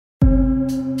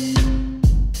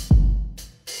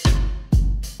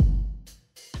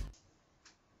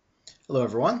Hello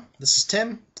everyone, this is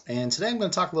Tim, and today I'm going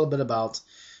to talk a little bit about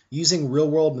using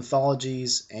real-world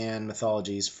mythologies and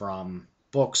mythologies from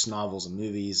books, novels, and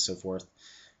movies, so forth,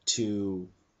 to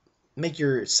make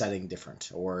your setting different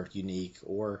or unique,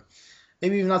 or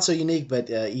maybe even not so unique, but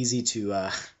easy to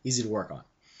work on.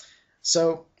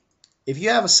 So, if you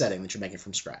have a setting that you're making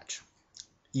from scratch,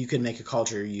 you can make a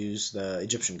culture use the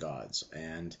Egyptian gods,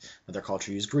 and another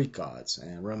culture use Greek gods,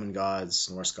 and Roman gods,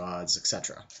 Norse gods,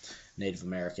 etc. Native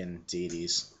American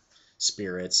deities,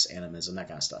 spirits, animism, that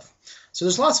kind of stuff. So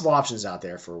there's lots of options out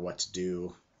there for what to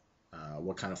do,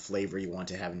 what kind of flavor you want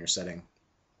to have in your setting.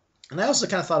 And I also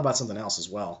kind of thought about something else as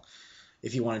well.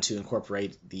 If you wanted to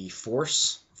incorporate the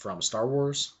Force from Star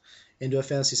Wars into a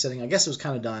fantasy setting, I guess it was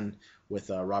kind of done with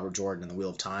Robert Jordan and the Wheel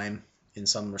of Time in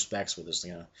some respects, where there's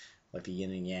like the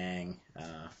yin and yang,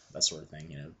 that sort of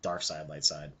thing, dark side, light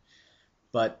side.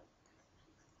 But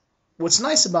what's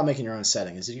nice about making your own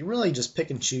setting is that you really just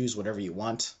pick and choose whatever you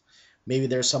want. Maybe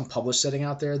there's some published setting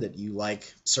out there that you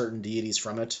like certain deities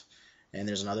from it, and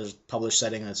there's another published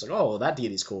setting that's like, oh, well, that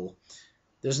deity's cool.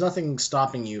 There's nothing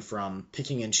stopping you from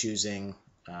picking and choosing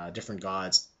different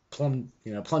gods,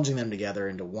 plunging them together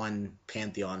into one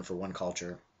pantheon for one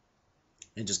culture,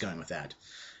 and just going with that.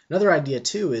 Another idea,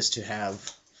 too, is to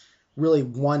have really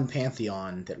one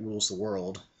pantheon that rules the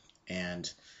world,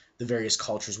 and the various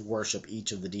cultures worship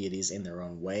each of the deities in their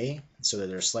own way, so that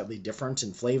they're slightly different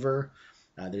in flavor.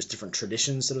 There's different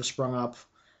traditions that have sprung up.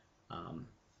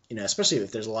 Especially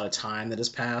if there's a lot of time that has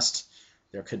passed,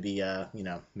 there could be,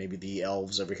 maybe the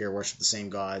elves over here worship the same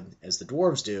god as the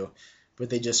dwarves do, but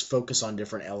they just focus on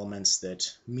different elements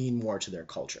that mean more to their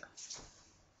culture.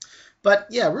 But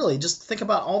yeah, really, just think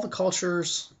about all the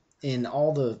cultures in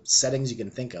all the settings you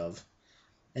can think of,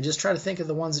 and just try to think of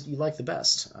the ones that you like the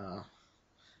best.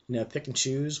 Pick and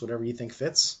choose whatever you think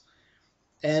fits.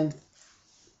 And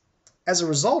as a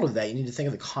result of that, you need to think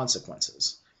of the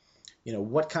consequences.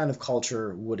 What kind of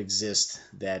culture would exist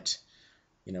that,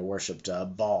 worshipped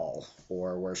Baal,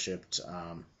 or worshipped,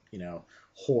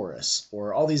 Horus,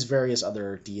 or all these various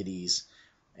other deities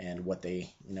and what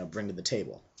they, bring to the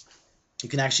table. You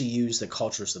can actually use the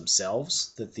cultures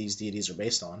themselves that these deities are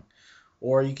based on,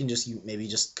 or you can maybe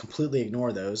just completely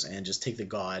ignore those and just take the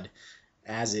god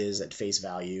as is at face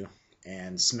value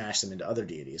and smash them into other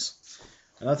deities.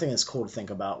 Another thing that's cool to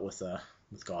think about with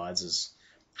gods is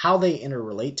how they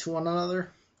interrelate to one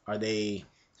another. Are they,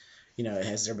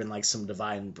 has there been like some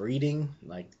divine breeding?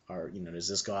 Like, does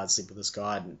this god sleep with this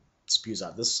god and spews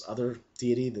out this other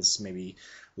deity that's maybe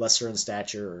lesser in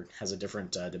stature or has a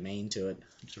different domain to it,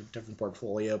 different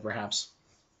portfolio perhaps?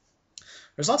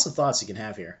 There's lots of thoughts you can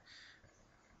have here.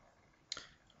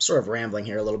 I'm sort of rambling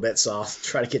here a little bit, so I'll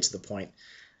try to get to the point.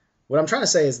 What I'm trying to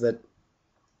say is that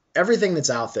everything that's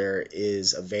out there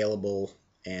is available,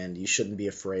 and you shouldn't be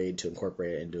afraid to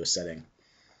incorporate it into a setting,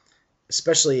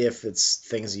 especially if it's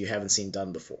things you haven't seen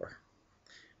done before.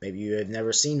 Maybe you have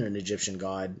never seen an Egyptian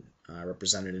god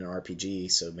represented in an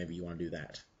RPG, so maybe you want to do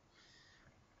that.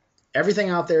 Everything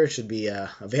out there should be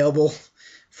available,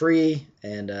 free,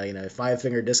 and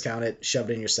 5-finger discount it,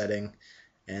 shove it in your setting,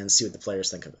 and see what the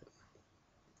players think of it.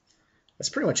 That's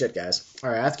pretty much it, guys.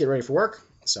 All right, I have to get ready for work,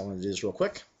 so I'm going to do this real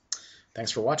quick. Thanks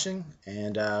for watching,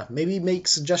 and maybe make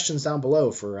suggestions down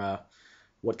below for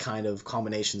what kind of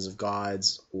combinations of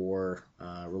gods or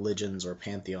religions or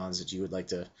pantheons that you would like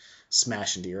to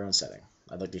smash into your own setting.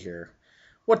 I'd like to hear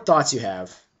what thoughts you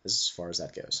have as far as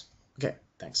that goes. Okay,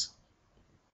 thanks.